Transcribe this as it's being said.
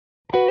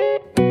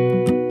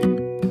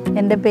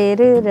എൻ്റെ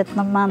പേര്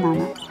രത്നമ്മ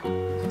എന്നാണ്.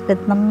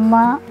 രത്നമ്മ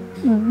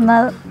എന്ന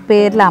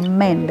പേരിൽ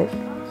അമ്മയുണ്ട്.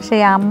 പക്ഷേ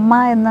അമ്മ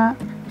എന്ന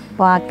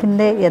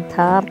വാക്കിൻ്റെ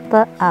യഥാർത്ഥ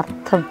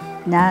അർത്ഥം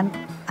ഞാൻ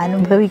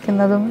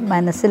അനുഭവിക്കുന്നതും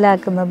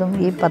മനസ്സിലാക്കുന്നതും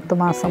ഈ 10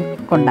 മാസം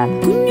കൊണ്ടാണ്.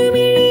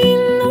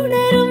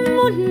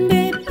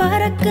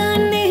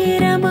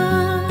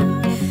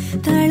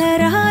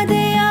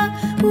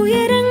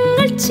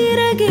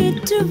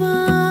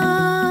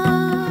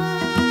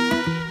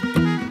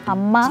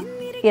 അമ്മ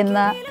എന്ന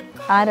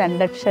ആ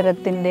 2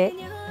 അക്ഷരത്തിൻ്റെ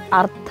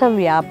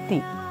അർത്ഥവ്യാപ്തി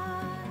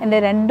എൻ്റെ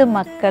 2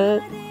 മക്കൾ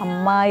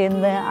അമ്മ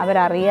എന്ന്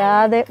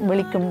അവരറിയാതെ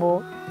വിളിക്കുമ്പോൾ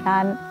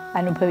ഞാൻ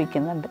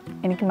അനുഭവിക്കുന്നുണ്ട്,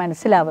 എനിക്ക്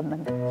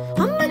മനസ്സിലാവുന്നുണ്ട്.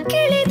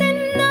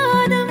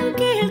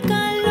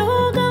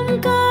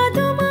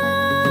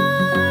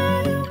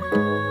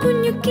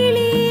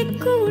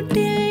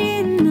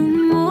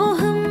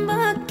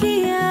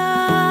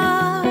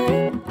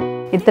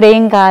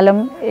 ഇത്രയും കാലം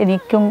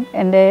എനിക്കും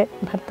എൻ്റെ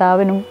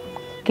ഭർത്താവിനും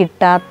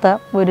കിട്ടാത്ത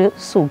ഒരു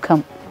സുഖം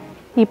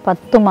ഈ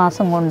 10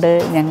 മാസം കൊണ്ട്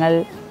ഞങ്ങൾ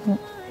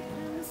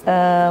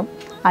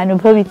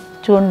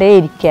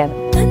അനുഭവിച്ചുകൊണ്ടേയിരിക്കുകയാണ്.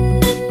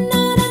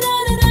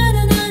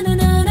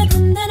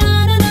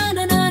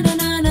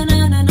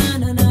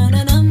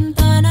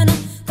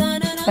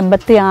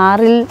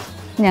 86-ൽ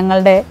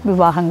ഞങ്ങളുടെ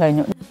വിവാഹം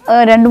കഴിഞ്ഞു.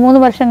 2-3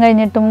 വർഷം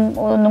കഴിഞ്ഞിട്ടും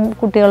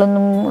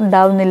കുട്ടികളൊന്നും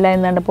ഉണ്ടാവുന്നില്ല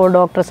എന്ന് കണ്ടപ്പോൾ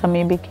ഡോക്ടറെ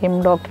സമീപിക്കുകയും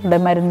ഡോക്ടറുടെ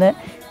മരുന്ന്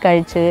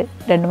കഴിച്ച്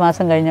 2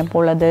 മാസം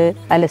കഴിഞ്ഞപ്പോൾ അത്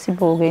അലസി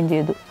പോവുകയും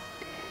ചെയ്തു.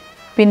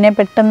 പിന്നെ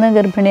പെട്ടെന്ന്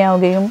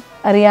ഗർഭിണിയാവുകയും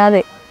അറിയാതെ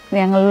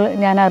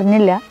ഞാൻ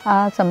അറിഞ്ഞില്ല ആ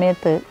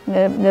സമയത്ത്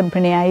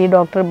ഗർഭിണിയായി.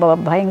 ഡോക്ടർ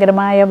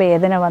ഭയങ്കരമായ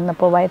വേദന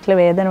വന്നപ്പോൾ, വയറ്റിൽ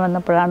വേദന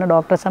വന്നപ്പോഴാണ്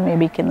ഡോക്ടറെ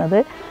സമീപിക്കുന്നത്.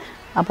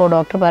 അപ്പോൾ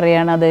ഡോക്ടർ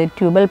പറയുകയാണ് അത്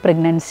ട്യൂബൽ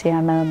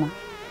പ്രഗ്നൻസിയാണ് എന്ന്.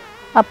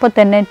 അപ്പോൾ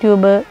തന്നെ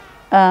ട്യൂബ്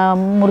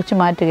മുറിച്ച്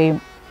മാറ്റുകയും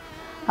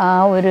ആ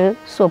ഒരു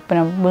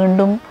സ്വപ്നം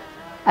വീണ്ടും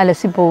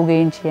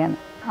അലസിപ്പോവുകയും ചെയ്യാണ്.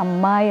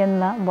 അമ്മ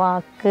എന്ന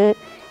വാക്ക്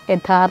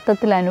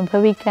യഥാർത്ഥത്തിൽ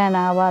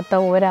അനുഭവിക്കാനാവാത്ത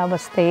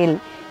ഒരവസ്ഥയിൽ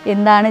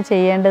എന്താണ്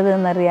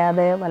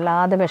ചെയ്യേണ്ടതെന്നറിയാതെ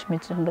വല്ലാതെ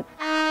വിഷമിച്ചിട്ടുണ്ട്.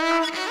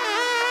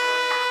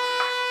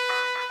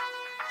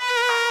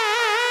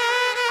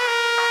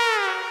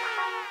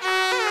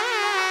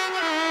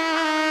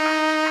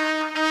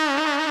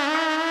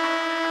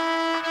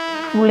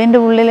 ഉള്ളിൻ്റെ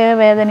ഉള്ളിൽ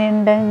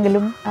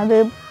വേദനയുണ്ടെങ്കിലും അത്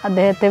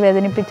അദ്ദേഹത്തെ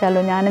വേദനിപ്പിച്ചാലോ,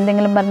 ഞാൻ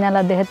എന്തെങ്കിലും പറഞ്ഞാൽ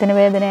അദ്ദേഹത്തിന്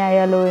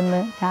വേദനയായാലോ എന്ന്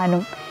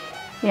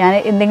ഞാൻ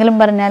എന്തെങ്കിലും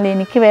പറഞ്ഞാൽ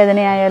എനിക്ക്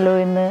വേദനയായാലോ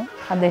എന്ന്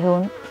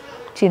അദ്ദേഹവും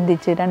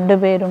ചിന്തിച്ച് 2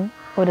 പേരും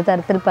ഒരു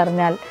തരത്തിൽ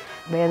പറഞ്ഞാൽ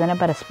വേദന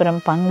പരസ്പരം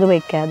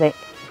പങ്കുവയ്ക്കാതെ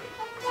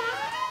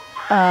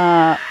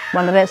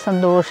വളരെ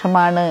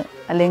സന്തോഷമാണ്,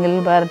 അല്ലെങ്കിൽ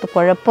വേറെ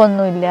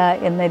കുഴപ്പമൊന്നുമില്ല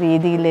എന്ന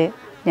രീതിയിൽ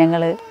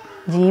ഞങ്ങൾ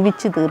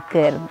ജീവിച്ച്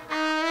തീർക്കുകയായിരുന്നു.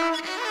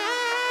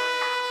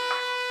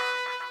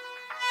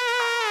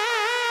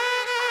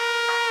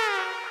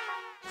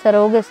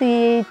 സറോഗസി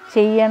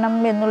ചെയ്യണം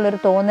എന്നുള്ളൊരു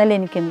തോന്നൽ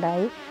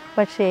എനിക്കുണ്ടായി.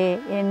 പക്ഷേ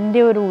എൻ്റെ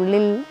ഒരു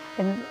ഉള്ളിൽ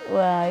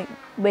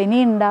ഇനി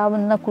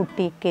ഉണ്ടാവുന്ന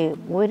കുട്ടിക്ക്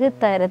ഒരു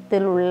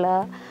തരത്തിലുള്ള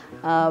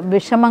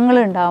വിഷമങ്ങൾ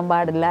ഉണ്ടാവാൻ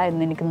പാടില്ല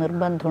എന്നെനിക്ക്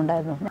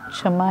നിർബന്ധമുണ്ടായിരുന്നു.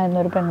 ക്ഷമ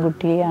എന്നൊരു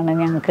പെൺകുട്ടിയാണ്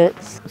ഞങ്ങൾക്ക്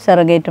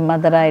സറോഗേറ്റ്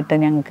മദറായിട്ട്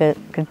ഞങ്ങൾക്ക്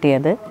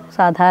കിട്ടിയത്.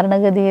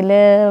 സാധാരണഗതിയിൽ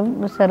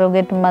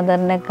സറോഗേറ്റ്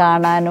മദറിനെ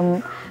കാണാനും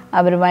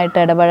അവരുമായിട്ട്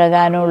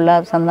ഇടപഴകാനുമുള്ള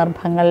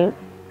സന്ദർഭങ്ങൾ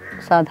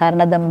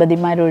സാധാരണ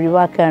ദമ്പതിമാർ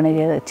ഒഴിവാക്കുകയാണ്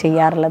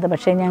ചെയ്യാറുള്ളത്.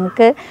 പക്ഷേ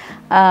ഞങ്ങൾക്ക്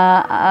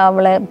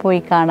അവളെ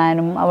പോയി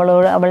കാണാനും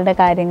അവളുടെ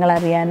കാര്യങ്ങൾ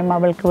അറിയാനും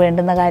അവൾക്ക്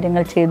വേണ്ടുന്ന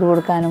കാര്യങ്ങൾ ചെയ്തു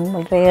കൊടുക്കാനും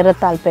വളരെയേറെ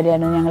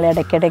താല്പര്യമാണ്. ഞങ്ങൾ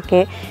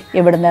ഇടയ്ക്കിടയ്ക്ക്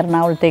ഇവിടുന്ന്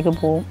എറണാകുളത്തേക്ക്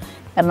പോവും.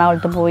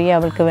 എറണാകുളത്ത് പോയി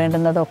അവൾക്ക്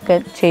വേണ്ടുന്നതൊക്കെ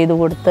ചെയ്തു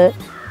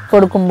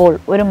കൊടുക്കുമ്പോൾ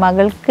ഒരു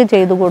മകൾക്ക്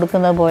ചെയ്തു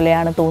കൊടുക്കുന്നത്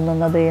പോലെയാണ്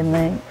തോന്നുന്നത്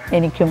എന്ന്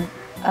എനിക്കും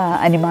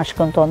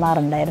അനിമാഷ്ക്കും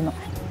തോന്നാറുണ്ടായിരുന്നു.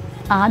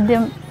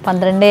 ആദ്യം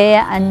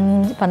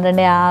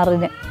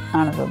 12/6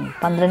 ആണ് തോന്നുന്നു.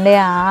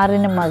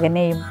 12/6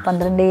 മകനെയും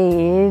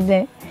 12/7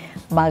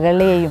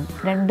 മകളെയും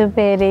 2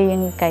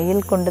 പേരെയും കയ്യിൽ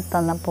കൊണ്ട്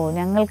തന്നപ്പോൾ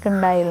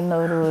ഞങ്ങൾക്കുണ്ടായിരുന്ന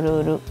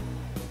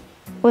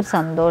ഒരു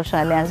സന്തോഷം,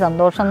 അല്ലെങ്കിൽ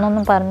സന്തോഷം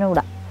എന്നൊന്നും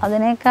പറഞ്ഞുകൂടാ,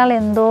 അതിനേക്കാൾ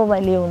എന്തോ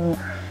വലിയ ഒന്ന്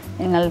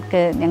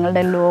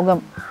ഞങ്ങളുടെ ലോകം,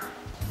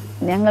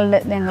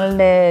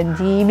 ഞങ്ങളുടെ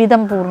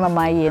ജീവിതം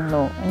പൂർണ്ണമായി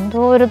എന്തോ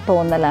ഒരു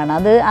തോന്നലാണ്.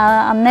 അത്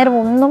അന്നേരം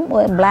ഒന്നും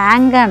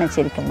ബ്ലാങ്കാണ്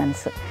ശരിക്കും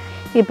മനസ്സ്.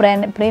 ഈ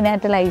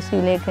പ്രീനാറ്റൽ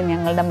ICUയിലേക്ക്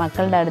ഞങ്ങളുടെ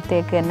മക്കളുടെ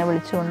അടുത്തേക്ക് എന്നെ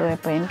വിളിച്ചു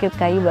കൊണ്ടുപോയപ്പോൾ എനിക്ക്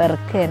കൈ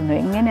വിറക്കുകയായിരുന്നു.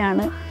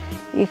 എങ്ങനെയാണ്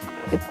ഈ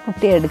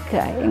കുട്ടിയെ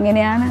എടുക്കുക,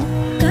 എങ്ങനെയാണ്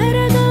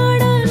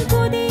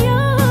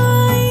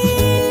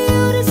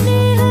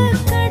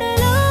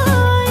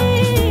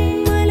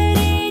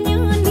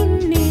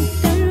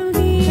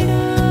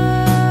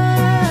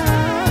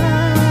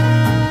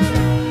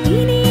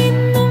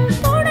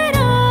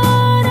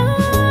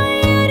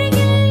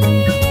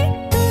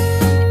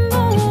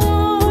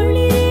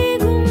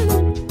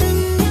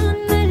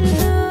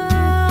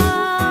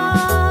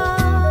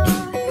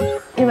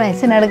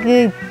വയസ്സിനിടയ്ക്ക്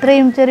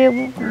ഇത്രയും ചെറിയ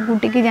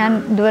കുട്ടിക്ക് ഞാൻ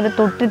ഇതുവരെ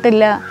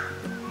തൊട്ടിട്ടില്ല,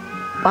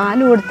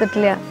 പാല്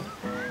കൊടുത്തിട്ടില്ല.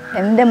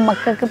 എൻ്റെ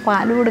മക്കൾക്ക്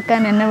പാല്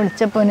കൊടുക്കാൻ എന്നെ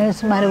വിളിച്ചപ്പോൾ,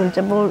 നഴ്സുമാർ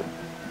വിളിച്ചപ്പോൾ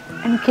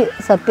എനിക്ക്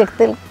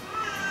സത്യത്തിൽ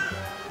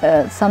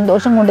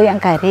സന്തോഷം കൊണ്ട് ഞാൻ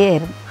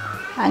കരയായിരുന്നു.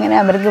 അങ്ങനെ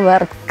അവർക്ക്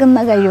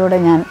വിറക്കുന്ന കൈയോടെ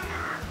ഞാൻ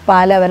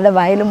പാൽ അവരുടെ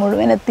വായിൽ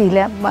മുഴുവൻ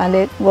എത്തിയില്ല,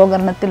 പാല്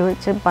ഗോകർണത്തിൽ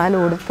ഒഴിച്ച് പാൽ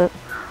കൊടുത്ത്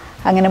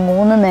അങ്ങനെ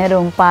 3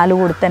 നേരവും പാല്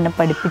കൊടുത്ത് തന്നെ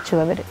പഠിപ്പിച്ചു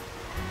അവർ.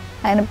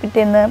 അങ്ങനെ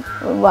പിറ്റേന്ന്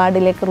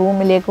വാർഡിലേക്ക്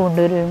റൂമിലേക്ക്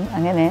കൊണ്ടുവരും.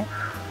 അങ്ങനെ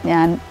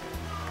ഞാൻ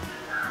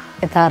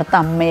യഥാർത്ഥ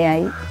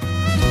അമ്മയായി.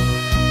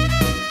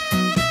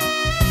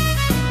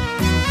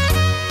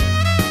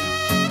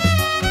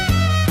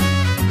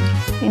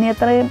 ഇനി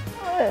എത്രയും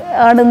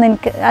ആണെന്ന്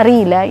എനിക്ക്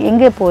അറിയില്ല.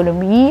 എങ്കിൽ പോലും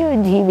ഈ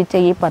ജീവിച്ച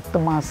ഈ 10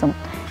 മാസം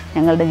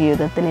ഞങ്ങളുടെ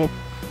ജീവിതത്തിൽ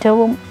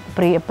ഏറ്റവും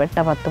പ്രിയപ്പെട്ട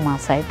 10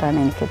 മാസമായിട്ടാണ്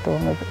എനിക്ക്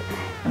തോന്നുന്നത്.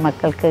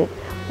 മക്കൾക്ക്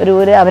ഒരു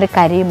അവർ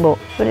കരയുമ്പോൾ,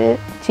 ഒരു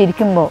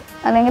ചിരിക്കുമ്പോൾ,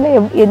 അല്ലെങ്കിൽ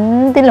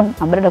എന്തിലും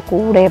അവരുടെ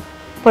കൂടെ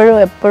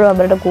എപ്പോഴും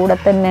അവരുടെ കൂടെ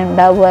തന്നെ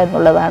ഉണ്ടാവുക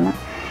എന്നുള്ളതാണ്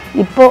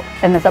ഇപ്പോൾ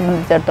എന്നെ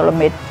സംബന്ധിച്ചിടത്തോളം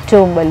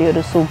ഏറ്റവും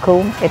വലിയൊരു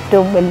സുഖവും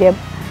ഏറ്റവും വലിയ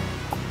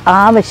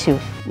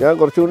ആവശ്യവും. ഞാൻ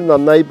കുറച്ചുകൂടി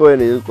നന്നായി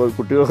പോയേനെ.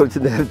 കുട്ടികൾ കുറച്ച്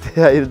നേരത്തെ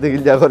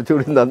ആയിരുന്നെങ്കിൽ ഞാൻ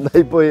കുറച്ചുകൂടി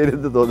നന്നായി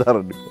പോയെന്ന്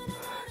തോന്നാറുണ്ട്.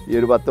 ഈ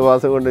ഒരു 10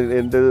 മാസം കൊണ്ട്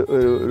എൻ്റെ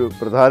ഒരു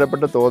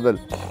പ്രധാനപ്പെട്ട തോന്നൽ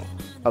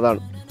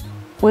അതാണ്.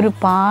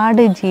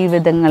 ഒരുപാട്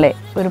ജീവിതങ്ങളെ,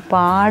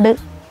 ഒരുപാട്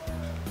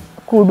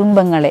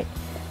കുടുംബങ്ങളെ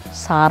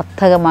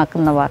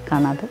സാർത്ഥകമാക്കുന്ന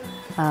വാക്കാണത്.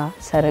 ആ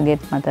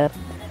സറഗേറ്റ് മദർ,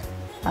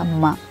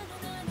 അമ്മ,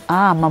 ആ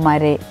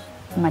അമ്മമാരെ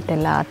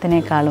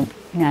മറ്റെല്ലാത്തിനേക്കാളും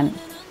ഞാൻ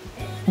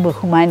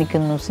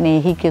ബഹുമാനിക്കുന്നു,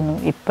 സ്നേഹിക്കുന്നു.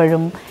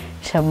 ഇപ്പോഴും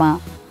ക്ഷമ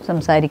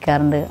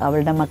സംസാരിക്കാറുണ്ട്.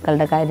 അവളുടെ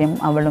മക്കളുടെ കാര്യം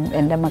അവളും,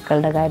 എൻ്റെ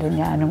മക്കളുടെ കാര്യം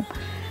ഞാനും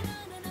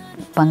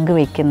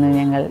പങ്കുവയ്ക്കുന്നു.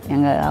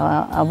 ഞങ്ങൾ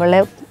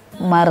അവളെ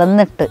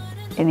മറന്നിട്ട്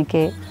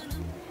എനിക്ക്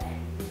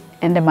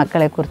എൻ്റെ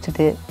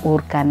മക്കളെക്കുറിച്ചിട്ട്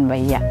ഓർക്കാൻ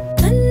വയ്യ.